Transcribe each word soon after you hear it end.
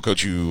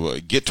Coach, you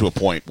get to a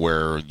point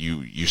where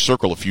you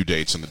circle a few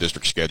dates in the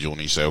district schedule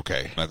and you say,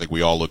 okay, and I think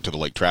we all look to the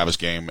Lake Travis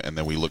game, and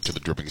then we look to the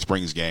Dripping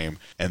Springs game,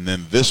 and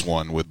then this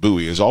one with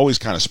Bowie is always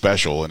kind of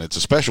special, and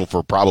it's special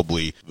for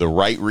probably the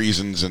right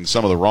reasons and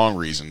some of the wrong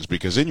reasons,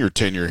 because in your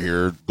tenure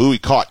here, Bowie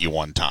caught you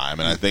one time,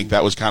 and I think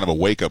that was kind of a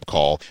wake-up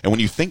call. And when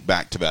you think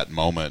back to that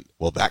moment,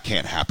 well, that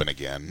can't happen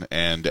again.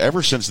 And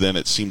ever since then,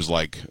 it seems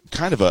like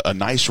kind of a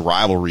nice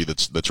rivalry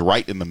that's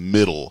right in the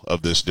middle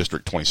of this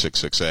District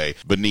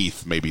 26-6A,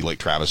 beneath maybe Lake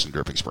Travis and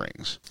Dripping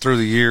Springs. Through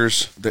the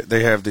years,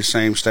 they have the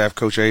same staff,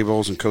 Coach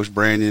Abels and Coach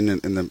Brandon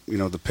and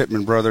the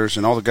Pittman brothers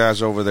and all the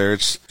guys over there.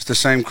 It's the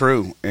same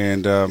crew.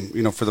 And,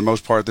 for the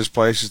most part, this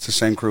place is the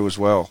same crew as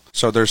well.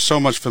 So there's so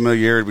much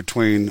familiarity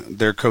between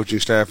their coaching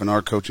staff and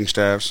our coaching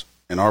staffs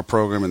and our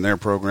program and their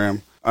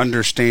program.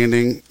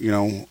 Understanding,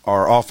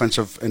 our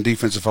offensive and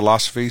defensive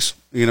philosophies,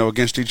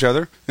 against each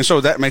other. And so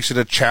that makes it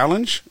a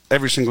challenge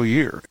every single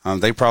year.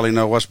 They probably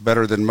know us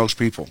better than most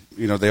people.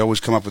 They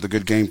always come up with a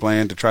good game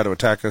plan to try to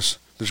attack us.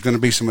 There's going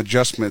to be some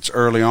adjustments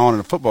early on in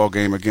a football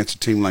game against a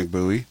team like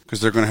Bowie,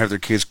 because they're going to have their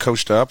kids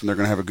coached up and they're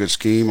going to have a good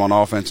scheme on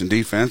offense and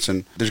defense,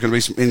 and there's going to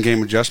be some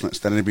in-game adjustments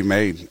that need to be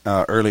made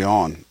early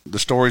on. The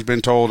story's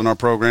been told in our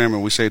program,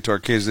 and we say it to our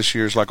kids this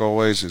year, like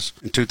always, is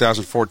in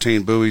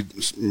 2014, Bowie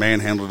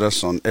manhandled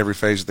us on every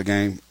phase of the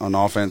game, on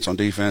offense, on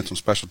defense, on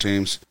special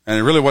teams, and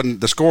it really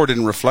wasn't, the score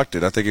didn't reflect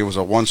it. I think it was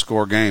a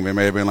one-score game. It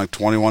may have been like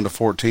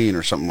 21-14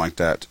 or something like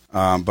that.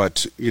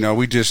 But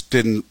we just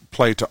didn't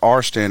play to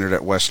our standard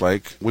at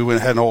Westlake. We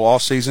had an whole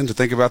off season to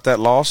think about that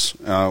loss.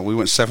 We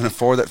went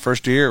 7-4 that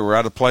first year. We're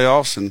out of the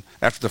playoffs, and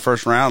after the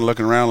first round,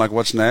 looking around like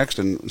what's next.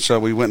 And so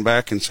we went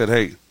back and said,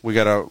 hey, we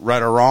got to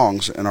right our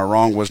wrongs, and our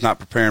wrong was not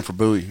preparing for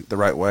Bowie the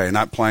right way,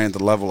 not playing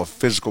the level of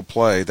physical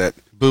play that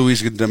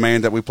Bowie's going to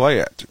demand that we play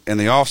at. In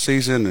the off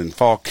season and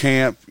fall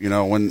camp,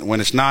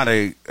 when it's not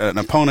an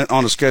opponent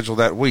on the schedule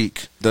that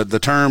week, the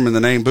term and the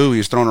name Bowie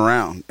is thrown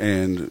around,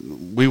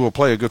 and we will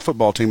play a good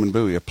football team in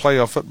Bowie, a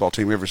playoff football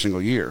team every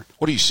single year.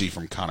 What do you see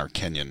from Connor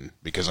Kenyon?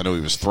 Because I know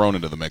he was thrown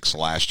into the mix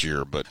last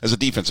year, but as a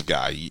defensive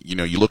guy,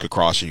 you look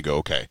across and you go,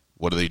 okay,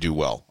 what do they do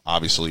well?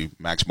 Obviously,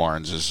 Max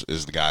Barnes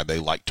is the guy. They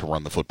like to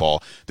run the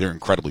football. They're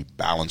incredibly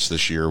balanced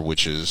this year,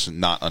 which is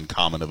not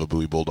uncommon of a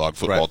Bowie Bulldog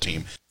football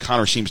team.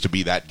 Connor seems to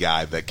be that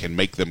guy that can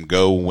make them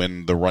go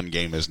when the run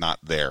game is not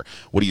there.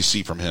 What do you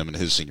see from him in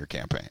his senior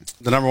campaign?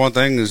 The number one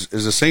thing is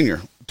a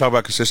senior. Talk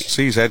about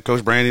consistency. He's had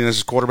Coach Brandon as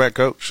his quarterback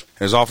coach,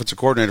 his offensive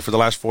coordinator for the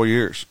last 4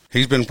 years.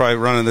 He's been probably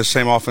running this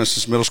same offense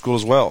since middle school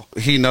as well.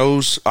 He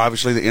knows,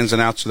 obviously, the ins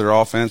and outs of their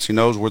offense. He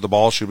knows where the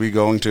ball should be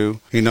going to.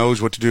 He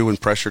knows what to do when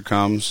pressure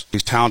comes.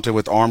 He's talented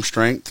with arm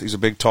strength. He's a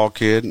big, tall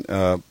kid.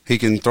 He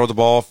can throw the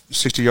ball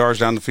 60 yards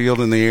down the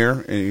field in the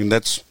air, and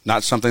that's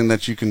not something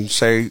that you can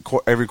say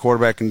every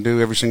quarterback can do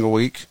every single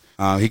week.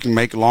 He can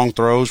make long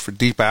throws for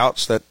deep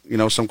outs that,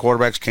 some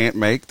quarterbacks can't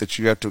make, that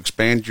you have to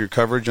expand your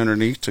coverage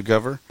underneath to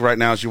cover. Right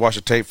now, as you watch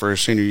the tape for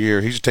his senior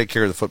year, he just take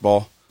care of the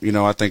football.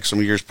 I think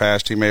some years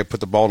past, he may have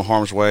put the ball in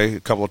harm's way a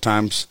couple of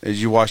times. As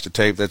you watch the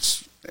tape,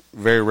 that's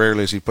very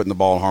rarely is he putting the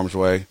ball in harm's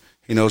way.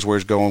 He knows where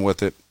he's going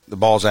with it. The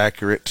ball's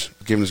accurate,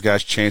 giving his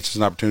guys chances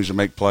and opportunities to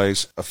make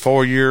plays. A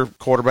 4-year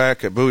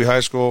quarterback at Bowie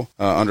High School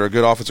under a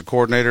good offensive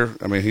coordinator.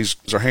 I mean,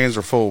 our hands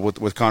are full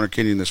with Connor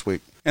Kenyon this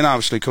week. And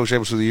obviously, Coach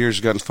Abels through the years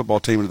has gotten his football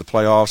team into the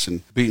playoffs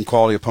and beaten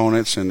quality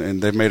opponents,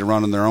 and they've made a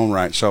run in their own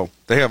right. So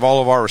they have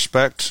all of our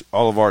respect,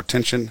 all of our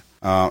attention,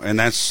 and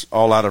that's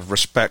all out of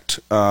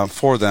respect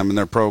for them and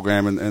their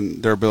program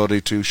and their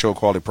ability to show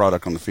quality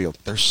product on the field.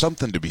 There's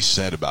something to be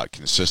said about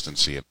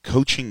consistency,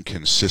 coaching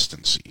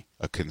consistency,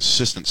 a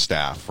consistent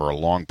staff for a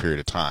long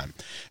period of time.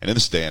 And in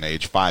this day and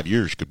age, 5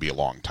 years could be a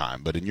long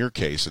time, but in your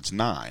case, it's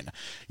 9.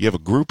 You have a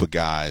group of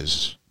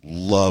guys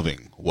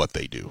loving what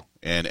they do.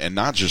 And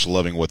not just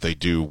loving what they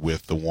do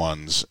with the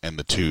ones and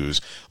the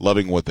twos,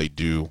 loving what they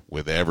do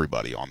with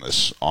everybody on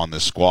this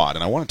squad.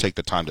 And I want to take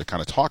the time to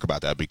kind of talk about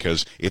that,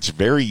 because it's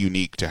very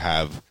unique to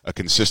have a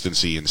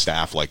consistency in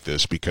staff like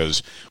this,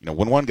 because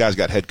when one guy's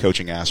got head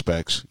coaching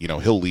aspects,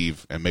 he'll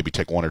leave and maybe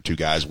take 1 or 2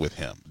 guys with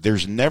him.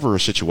 There's never a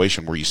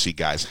situation where you see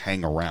guys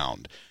hang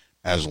around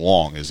as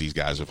long as these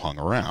guys have hung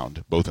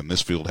around, both in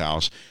this field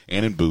house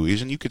and in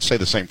Bowie's. And you could say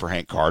the same for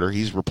Hank Carter.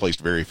 He's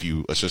replaced very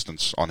few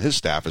assistants on his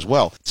staff as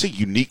well. It's a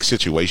unique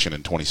situation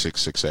in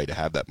 26-6A to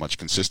have that much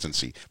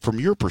consistency. From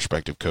your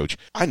perspective, Coach,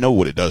 I know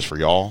what it does for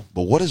y'all,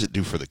 but what does it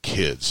do for the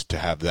kids to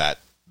have that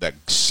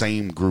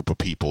same group of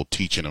people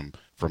teaching them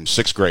from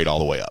 6th grade all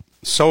the way up?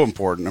 So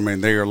important. I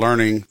mean, they are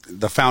learning.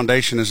 The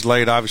foundation is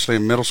laid, obviously,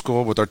 in middle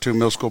school with our 2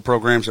 middle school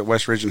programs at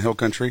West Ridge and Hill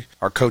Country.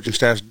 Our coaching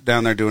staff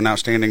down there do an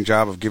outstanding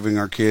job of giving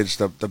our kids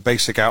the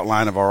basic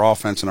outline of our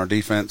offense and our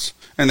defense.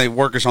 And they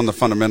work us on the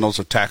fundamentals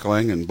of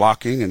tackling and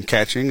blocking and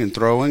catching and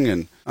throwing.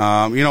 And,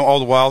 all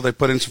the while they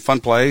put in some fun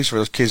plays for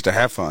those kids to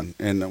have fun.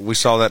 And we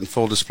saw that in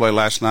full display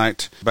last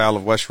night, Battle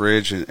of West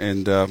Ridge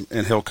and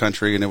Hill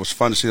Country. And it was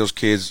fun to see those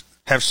kids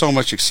have so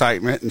much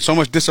excitement and so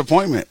much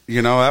disappointment.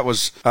 You know, it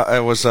was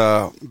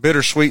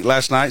bittersweet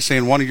last night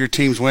seeing one of your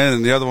teams win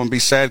and the other one be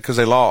sad because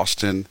they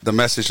lost. And the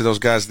message to those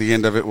guys at the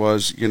end of it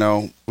was, you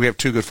know, we have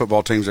two good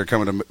football teams that are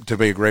coming to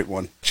be a great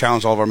one.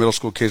 Challenged all of our middle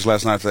school kids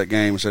last night for that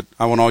game and said,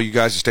 I want all you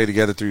guys to stay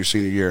together through your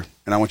senior year.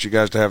 And I want you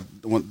guys to have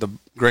the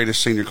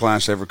greatest senior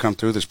class to ever come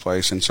through this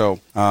place. And so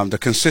the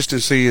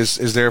consistency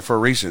is there for a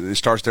reason. It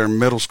starts there in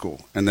middle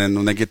school. And then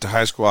when they get to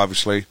high school,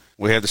 obviously,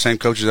 we have the same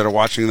coaches that are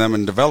watching them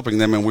and developing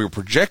them, and we're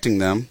projecting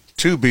them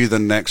to be the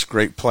next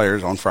great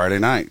players on Friday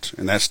night.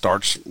 And that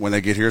starts when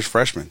they get here as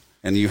freshmen.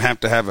 And you have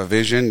to have a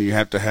vision. You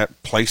have to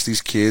place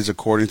these kids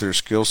according to their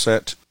skill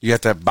set. You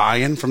have to have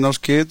buy-in from those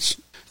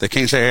kids. They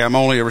can't say, hey, I'm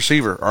only a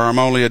receiver or I'm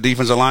only a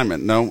defensive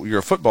lineman. No, you're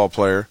a football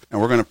player, and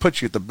we're going to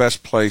put you at the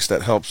best place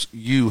that helps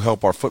you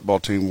help our football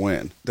team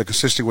win. The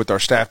consistency with our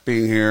staff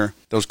being here,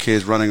 those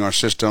kids running our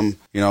system,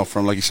 you know,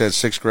 from, like you said,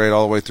 6th grade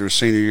all the way through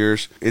senior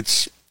years,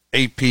 it's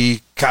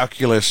AP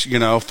calculus,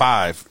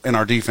 5 in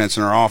our defense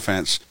and our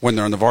offense when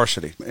they're in the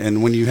varsity.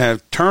 And when you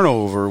have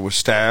turnover with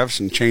staffs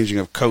and changing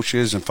of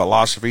coaches and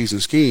philosophies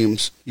and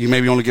schemes, you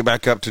maybe only get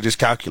back up to just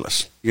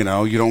calculus. You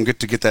know, you don't get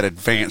to get that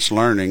advanced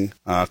learning.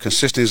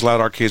 Consistency has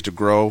allowed our kids to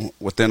grow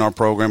within our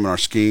program and our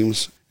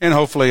schemes. And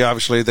hopefully,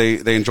 obviously,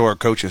 they enjoy our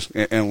coaches.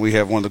 And we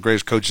have one of the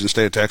greatest coaches in the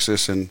state of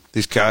Texas. And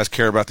these guys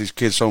care about these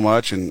kids so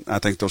much. And I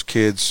think those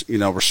kids,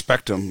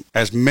 respect them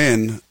as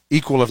men,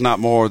 equal if not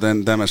more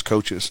than them as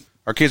coaches.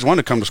 Our kids want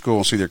to come to school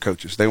and see their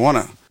coaches. They want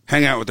to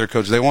hang out with their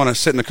coaches. They want to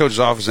sit in the coach's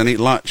office and eat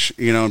lunch,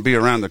 and be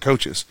around the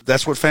coaches.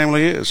 That's what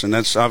family is. And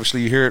that's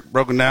obviously you hear it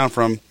broken down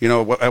from,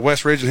 at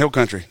West Ridge and Hill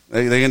Country.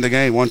 They end the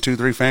game 1, 2,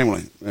 3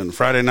 family. And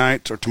Friday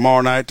night or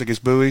tomorrow night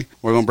against Bowie,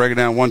 we're going to break it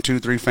down 1, 2,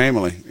 3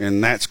 family.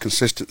 And that's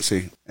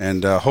consistency.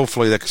 And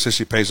hopefully that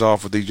consistency pays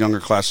off with these younger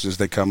classes as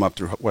they come up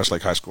through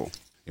Westlake High School.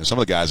 Some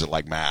of the guys that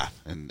like math,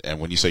 and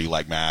when you say you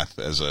like math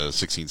as a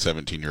 16,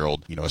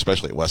 17-year-old,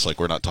 especially at Westlake,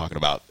 we're not talking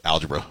about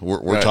algebra. We're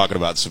right. talking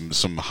about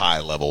some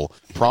high-level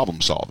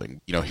problem solving.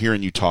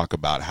 Hearing you talk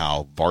about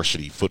how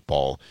varsity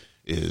football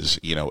is,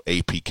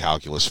 AP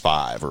Calculus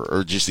 5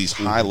 or just these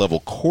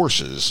high-level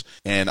courses,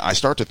 and I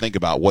start to think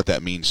about what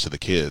that means to the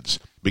kids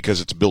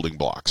because it's building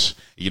blocks.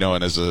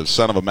 And as a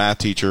son of a math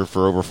teacher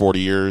for over 40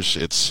 years,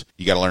 it's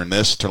you got to learn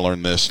this to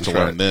learn this to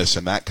learn this,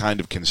 and that kind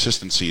of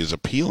consistency is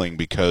appealing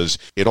because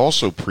it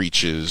also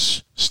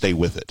preaches stay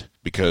with it,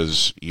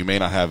 because you may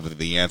not have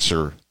the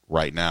answer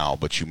right now,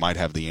 but you might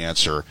have the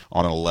answer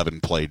on an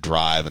 11-play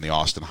drive in the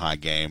Austin High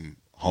game,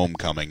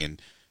 homecoming, and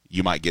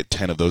you might get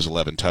 10 of those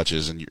 11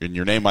 touches, and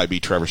your name might be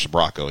Trevor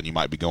Sabraco, and you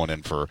might be going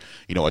in for,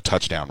 a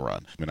touchdown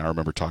run. I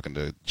remember talking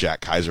to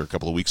Jack Kaiser a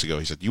couple of weeks ago.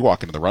 He said, you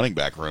walk into the running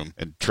back room,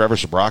 and Trevor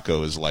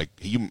Sabraco is like,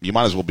 you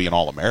might as well be an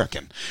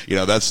All-American.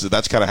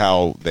 That's kind of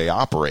how they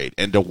operate.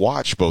 And to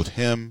watch both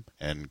him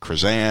and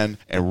Krazan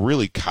and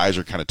really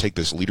Kaiser kind of take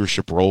this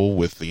leadership role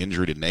with the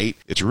injury to Nate,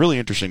 it's really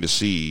interesting to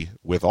see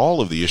with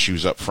all of the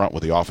issues up front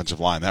with the offensive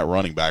line, that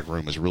running back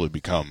room has really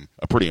become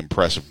a pretty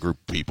impressive group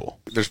of people.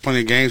 There's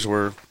plenty of games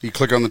where you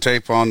click on the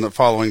tape on the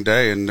following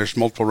day and there's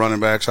multiple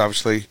running backs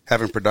obviously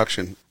having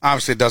production.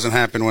 Obviously, it doesn't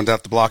happen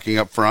without the blocking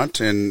up front,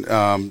 and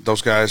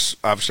those guys,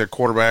 obviously, our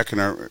quarterback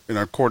and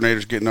our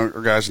coordinators getting our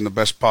guys in the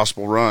best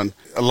possible run.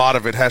 A lot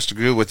of it has to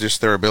do with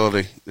just their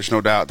ability. There's no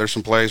doubt. There's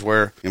some plays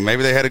where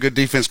maybe they had a good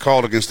defense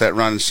called against that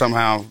run, and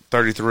somehow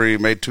 33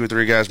 made 2 or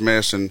 3 guys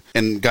miss and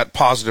got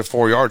positive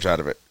 4 yards out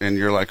of it. And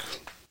you're like,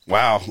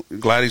 wow,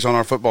 glad he's on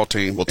our football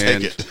team. We'll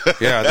take it.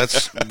 Yeah,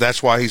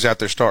 that's why he's out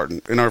there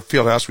starting. In our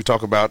field house, we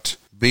talk about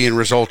being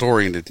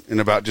result-oriented and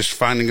about just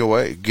finding a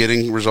way,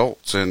 getting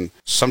results. And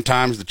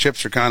sometimes the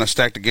chips are kind of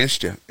stacked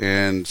against you.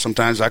 And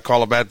sometimes I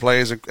call a bad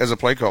play as a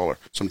play caller.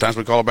 Sometimes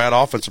we call a bad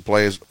offensive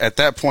play. At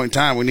that point in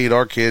time, we need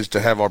our kids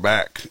to have our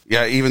back.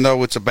 Yeah, even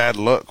though it's a bad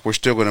look, we're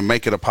still going to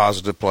make it a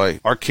positive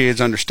play. Our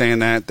kids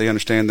understand that. They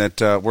understand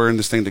that we're in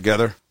this thing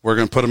together. We're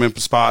going to put them in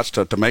spots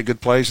to make good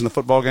plays in the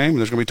football game.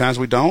 There's going to be times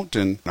we don't.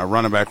 And our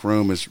running back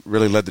room has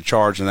really led the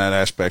charge in that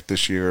aspect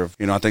this year.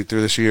 I think through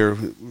this year,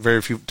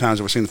 very few times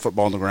have we seen the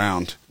football on the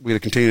ground. We're going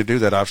to continue to do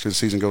that, obviously, as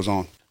the season goes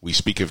on. We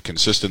speak of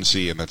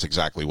consistency, and that's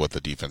exactly what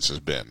the defense has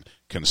been,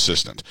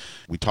 consistent.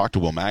 We talked to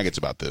Will Maggots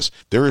about this.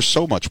 There is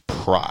so much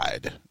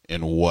pride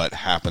in what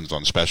happens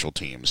on special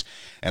teams.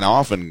 And I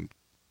often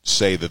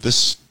say that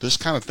this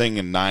kind of thing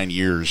in 9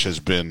 years has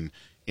been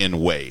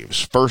in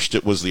waves. First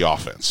it was the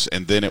offense,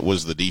 and then it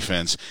was the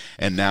defense,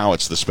 and now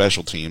it's the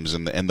special teams.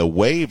 And the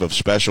wave of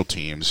special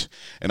teams,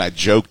 and I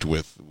joked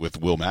with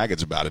Will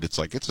Maggots about it, it's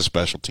like it's a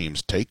special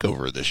teams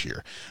takeover this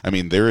year.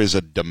 There is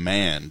a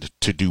demand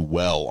to do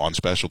well on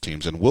special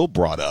teams, and Will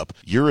brought up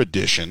your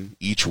addition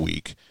each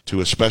week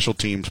to a special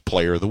teams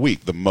player of the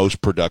week, the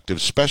most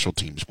productive special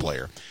teams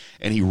player.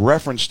 And he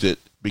referenced it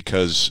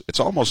because it's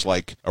almost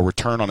like a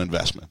return on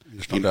investment.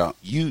 There's no doubt.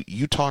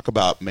 You talk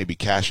about maybe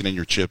cashing in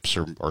your chips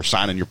or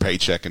signing your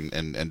paycheck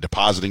and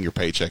depositing your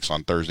paychecks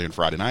on Thursday and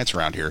Friday nights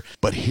around here,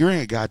 but hearing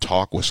a guy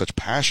talk with such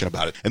passion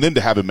about it, and then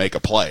to have him make a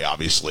play,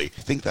 obviously,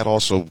 I think that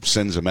also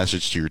sends a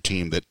message to your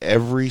team that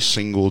every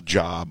single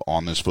job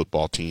on this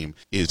football team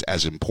is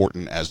as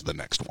important as the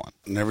next one.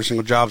 And every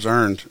single job's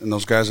earned, and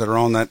those guys that are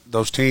on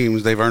those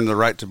teams, they've earned the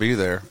right to be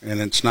there, and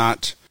it's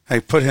not, hey,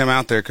 put him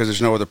out there because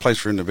there's no other place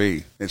for him to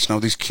be. It's no,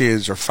 these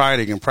kids are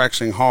fighting and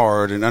practicing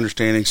hard and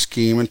understanding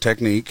scheme and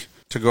technique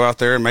to go out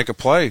there and make a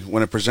play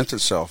when it presents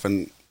itself.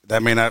 And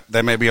that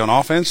may be on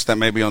offense, that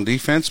may be on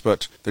defense,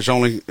 but there's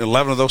only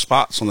 11 of those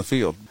spots on the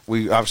field.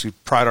 We obviously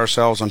pride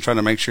ourselves on trying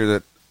to make sure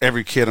that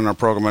every kid in our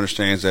program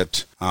understands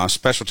that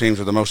special teams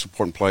are the most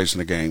important plays in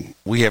the game.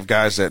 We have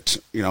guys that,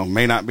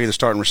 may not be the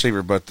starting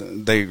receiver, but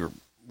they are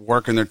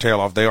working their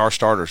tail off. They are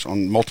starters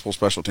on multiple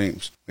special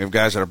teams. We have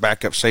guys that are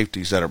backup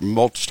safeties that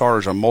are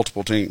starters on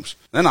multiple teams.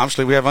 Then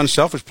obviously we have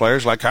unselfish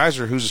players like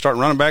Kaiser, who's a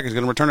starting running back, is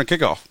going to return a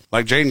kickoff.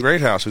 Like Jaden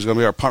Greathouse, who's going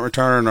to be our punt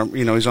returner, and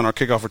he's on our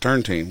kickoff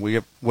return team. We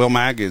have Will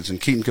Maggods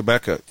and Keaton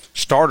Quebeca,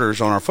 starters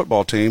on our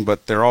football team,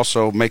 but they're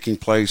also making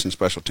plays in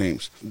special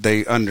teams.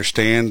 They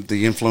understand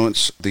the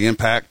influence, the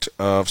impact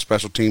of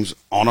special teams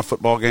on a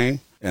football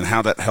game and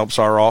how that helps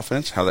our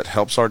offense, how that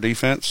helps our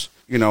defense.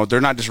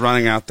 They're not just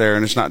running out there,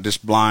 and it's not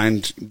just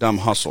blind, dumb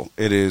hustle.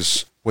 It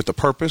is with a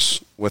purpose,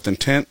 with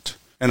intent,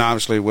 and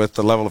obviously with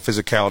the level of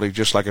physicality,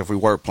 just like if we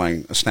were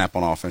playing a snap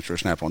on offense or a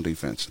snap on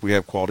defense. We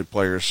have quality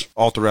players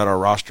all throughout our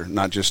roster,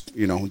 not just,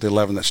 the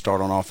 11 that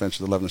start on offense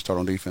or the 11 that start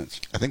on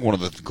defense. I think one of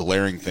the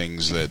glaring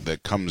things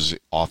that comes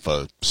off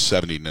a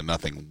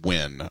 70-0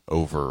 win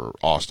over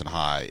Austin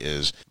High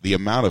is the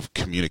amount of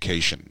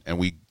communication. And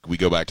we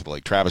go back to the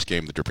Lake Travis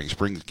game, the Dripping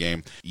Springs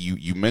game.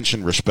 You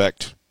mentioned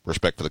respect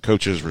for the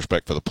coaches,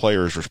 respect for the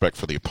players, respect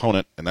for the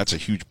opponent, and that's a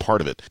huge part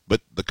of it. But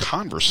the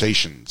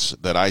conversations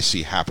that I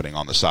see happening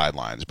on the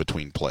sidelines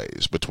between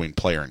plays, between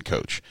player and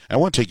coach. And I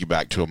want to take you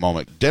back to a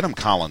moment. Denham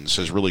Collins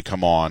has really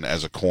come on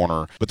as a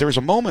corner, but there was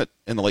a moment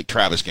in the Lake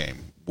Travis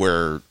game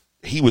where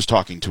he was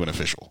talking to an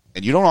official.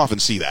 And you don't often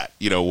see that,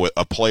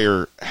 a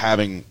player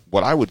having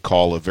what I would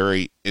call a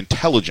very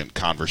intelligent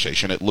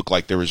conversation. It looked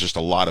like there was just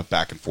a lot of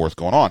back and forth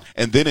going on.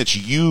 And then it's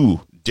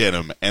you,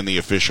 Denham, and the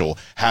official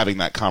having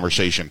that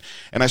conversation.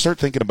 And I start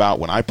thinking about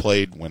when I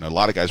played, when a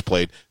lot of guys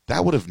played,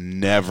 that would have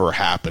never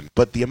happened.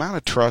 But the amount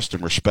of trust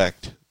and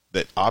respect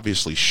that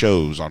obviously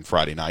shows on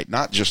Friday night,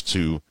 not just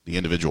to the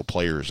individual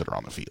players that are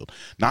on the field,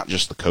 not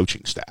just the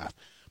coaching staff,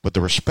 but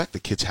the respect the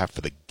kids have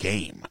for the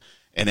game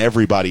and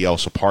everybody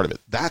else a part of it.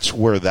 That's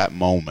where that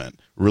moment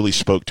really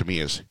spoke to me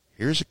is,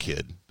 here's a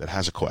kid that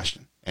has a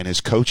question, and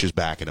his coach is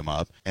backing him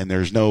up, and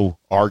there's no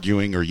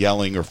arguing or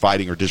yelling or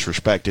fighting or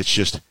disrespect. It's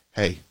just,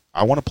 hey,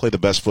 I want to play the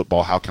best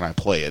football. How can I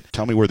play it?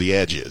 Tell me where the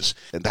edge is.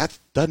 And that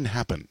doesn't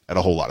happen at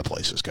a whole lot of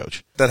places,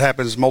 Coach. That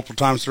happens multiple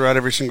times throughout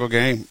every single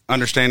game.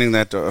 Understanding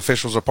that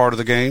officials are part of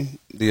the game,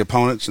 the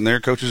opponents and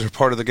their coaches are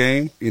part of the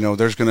game.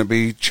 There's going to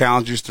be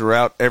challenges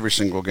throughout every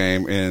single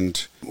game.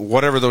 And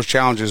whatever those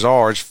challenges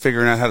are, it's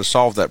figuring out how to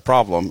solve that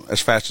problem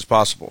as fast as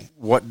possible.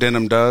 What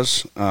Denham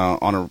does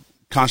on a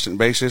constant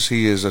basis,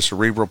 he is a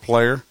cerebral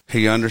player.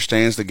 He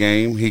understands the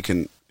game.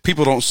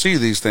 People don't see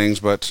these things,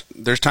 but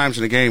there's times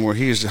in the game where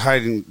he is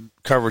hiding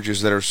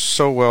coverages that are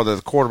so well that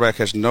the quarterback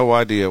has no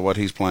idea what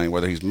he's playing,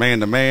 whether he's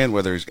man-to-man,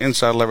 whether he's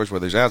inside leverage,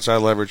 whether he's outside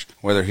leverage,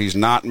 whether he's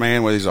not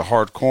man, whether he's a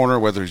hard corner,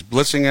 whether he's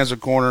blitzing as a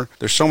corner.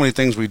 There's so many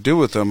things we do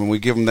with them, and we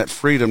give them that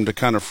freedom to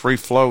kind of free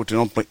flow to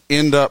don't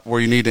end up where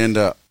you need to end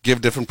up.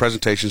 Give different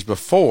presentations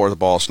before the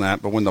ball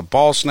snapped, but when the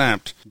ball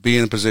snapped, be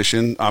in a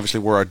position,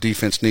 obviously, where our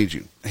defense needs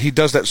you. He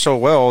does that so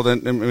well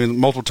that,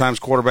 multiple times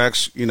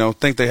quarterbacks,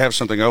 think they have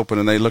something open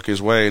and they look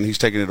his way and he's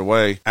taking it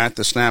away at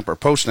the snap or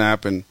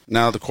post-snap, and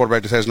now the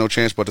quarterback just has no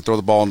chance but to throw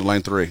the ball into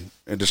lane 3.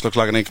 It just looks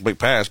like an incomplete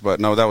pass, but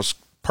no, that was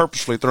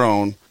purposefully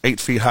thrown 8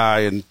 feet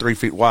high and 3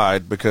 feet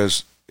wide,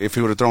 because if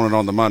he would have thrown it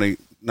on the money,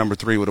 number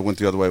 3 would have went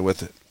the other way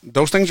with it.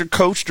 Those things are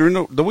coached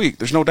during the week,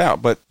 there's no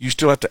doubt, but you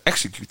still have to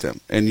execute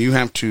them, and you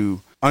have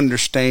to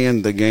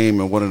understand the game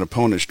and what an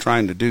opponent's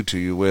trying to do to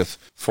you with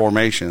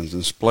formations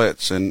and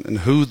splits and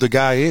who the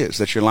guy is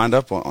that you're lined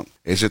up on.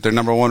 Is it their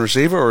number one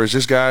receiver, or is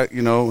this guy,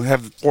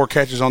 have 4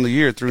 catches on the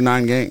year through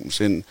 9 games?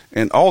 And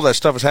all that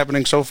stuff is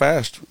happening so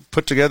fast.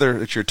 Put together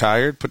that you're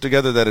tired, put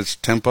together that it's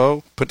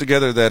tempo, put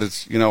together that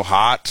it's,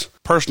 hot,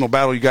 personal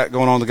battle you got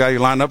going on, the guy you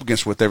line up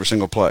against with every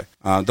single play.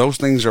 Those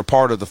things are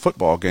part of the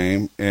football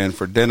game, and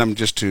for Denham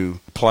just to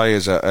play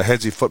as a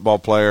headsy football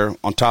player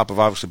on top of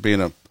obviously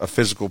being a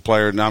physical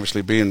player and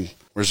obviously being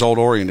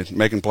result-oriented,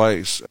 making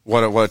plays.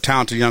 What a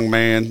talented young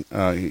man.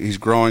 He's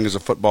growing as a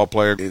football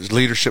player. His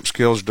leadership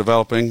skills are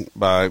developing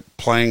by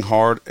playing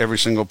hard every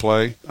single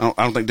play. I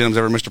don't think Denham's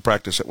ever missed a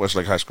practice at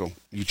Westlake High School.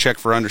 You check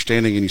for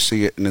understanding, and you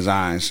see it in his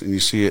eyes, and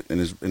you see it in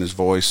his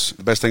voice.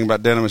 The best thing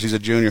about Denham is he's a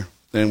junior.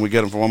 Then we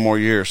get him for 1 more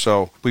year.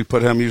 So we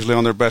put him usually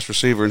on their best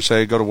receiver and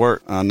say, go to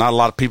work. Not a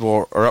lot of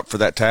people are up for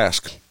that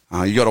task.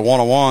 You go to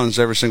one-on-ones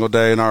every single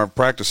day in our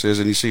practices,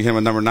 and you see him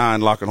at number 9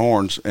 locking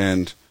horns,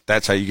 and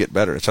that's how you get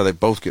better. It's how they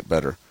both get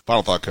better.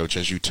 Final thought, Coach,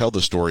 as you tell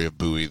the story of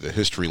Bowie, the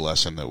history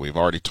lesson that we've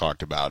already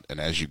talked about, and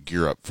as you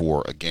gear up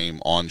for a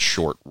game on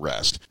short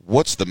rest,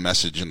 what's the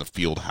message in the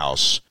field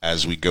house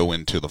as we go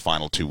into the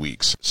final 2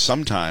 weeks?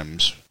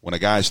 Sometimes when a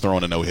guy's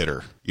throwing a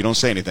no-hitter, you don't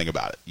say anything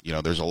about it. You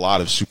know, there's a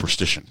lot of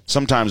superstition.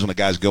 Sometimes when a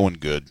guy's going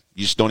good,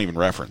 you just don't even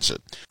reference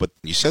it. But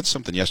you said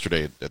something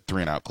yesterday at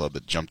 3 and Out Club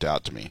that jumped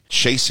out to me.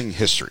 Chasing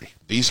history.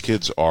 These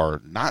kids are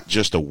not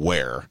just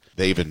aware,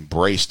 they've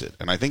embraced it.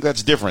 And I think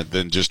that's different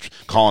than just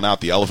calling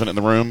out the elephant in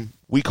the room.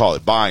 We call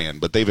it buy-in,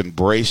 but they've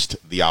embraced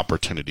the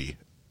opportunity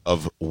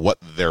of what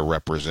they're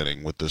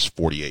representing with this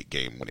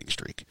 48-game winning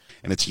streak.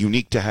 And it's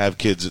unique to have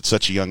kids at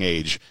such a young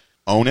age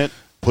own it,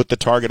 put the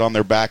target on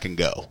their back, and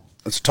go.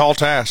 It's a tall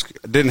task.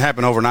 It didn't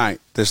happen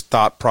overnight. This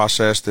thought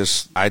process,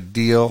 this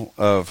ideal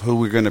of who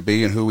we're going to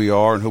be and who we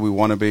are and who we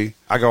want to be.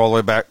 I go all the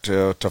way back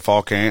to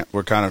fall camp.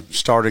 We're kind of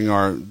starting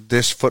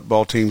this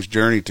football team's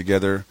journey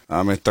together.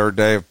 Third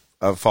day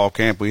of fall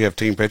camp, we have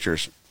team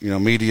pictures,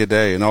 media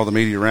day, and all the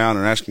media around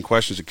and asking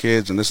questions to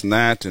kids and this and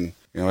that. And,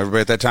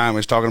 everybody at that time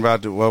was talking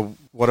about, well,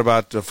 what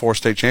about the 4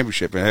 state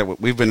championship? And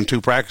we've been in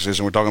 2 practices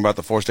and we're talking about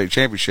the 4 state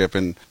championship.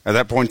 And at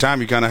that point in time,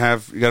 you got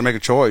to make a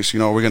choice.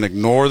 Are we going to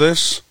ignore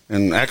this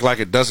and act like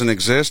it doesn't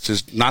exist,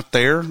 is not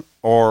there?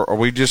 Or are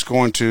we just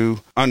going to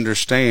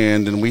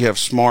understand, and we have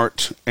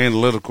smart,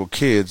 analytical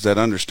kids that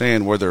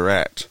understand where they're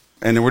at?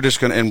 And then we're just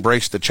going to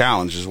embrace the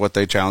challenge is what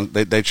they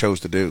chose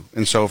to do.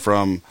 And so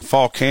from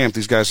fall camp,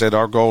 these guys said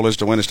our goal is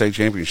to win a state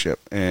championship.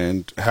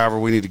 And however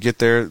we need to get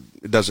there,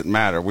 it doesn't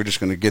matter. We're just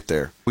going to get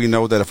there. We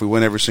know that if we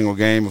win every single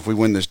game, if we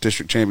win this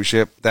district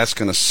championship, that's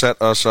going to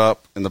set us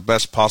up in the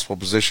best possible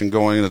position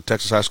going into the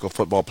Texas high school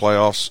football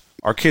playoffs.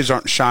 Our kids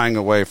aren't shying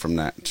away from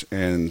that.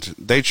 And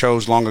they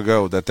chose long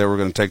ago that they were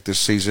going to take this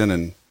season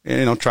and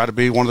try to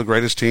be one of the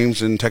greatest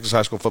teams in Texas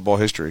high school football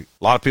history.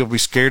 A lot of people be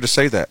scared to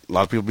say that. A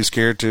lot of people be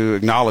scared to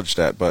acknowledge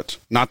that, but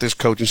not this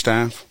coaching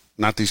staff,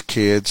 not these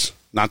kids,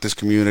 not this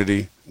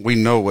community. We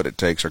know what it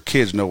takes. Our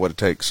kids know what it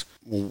takes.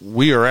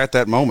 We are at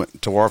that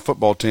moment to where our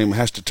football team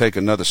has to take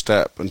another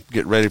step and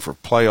get ready for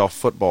playoff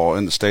football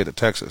in the state of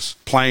Texas.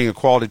 Playing a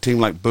quality team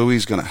like Bowie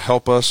is going to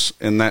help us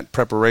in that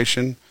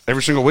preparation.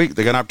 Every single week,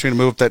 they got an opportunity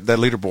to move up that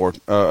leaderboard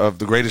of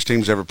the greatest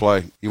teams to ever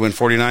play. You win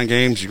 49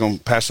 games, you're going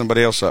to pass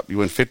somebody else up. You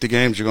win 50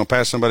 games, you're going to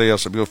pass somebody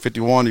else up. You go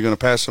 51, you're going to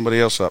pass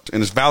somebody else up.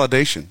 And it's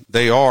validation.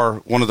 They are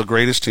one of the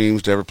greatest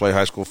teams to ever play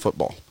high school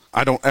football.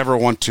 I don't ever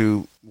want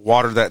to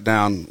water that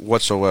down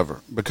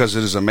whatsoever because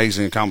it is an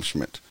amazing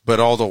accomplishment. But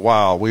all the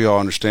while, we all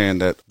understand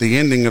that the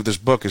ending of this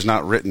book is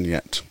not written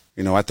yet.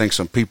 I think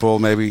some people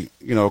maybe,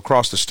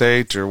 across the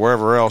state or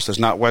wherever else that's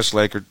not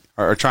Westlake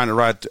are trying to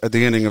write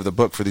the ending of the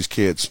book for these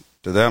kids.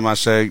 To them, I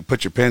say,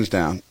 put your pens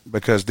down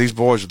because these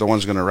boys are the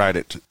ones going to write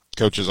it.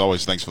 Coach, as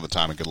always, thanks for the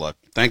time and good luck.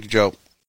 Thank you, Joe.